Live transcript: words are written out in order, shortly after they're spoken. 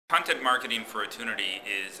Content marketing for Attunity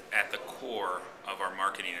is at the core of our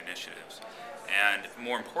marketing initiatives. And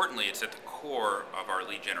more importantly, it's at the core of our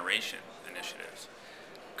lead generation initiatives.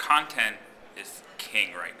 Content is king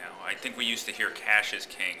right now. I think we used to hear cash is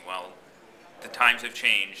king. Well, the times have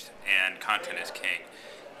changed and content is king.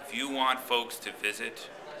 If you want folks to visit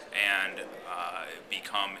and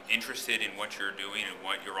become interested in what you're doing and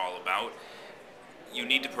what you're all about, you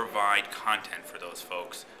need to provide content for those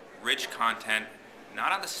folks. Rich content,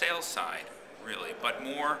 not on the sales side, really, but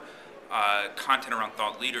more content around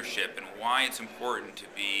thought leadership and why it's important to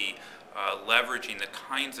be leveraging the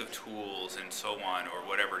kinds of tools and so on, or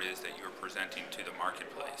whatever it is that you're presenting to the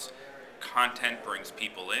marketplace. Content brings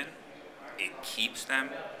people in, it keeps them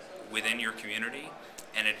within your community,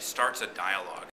 and it starts a dialogue.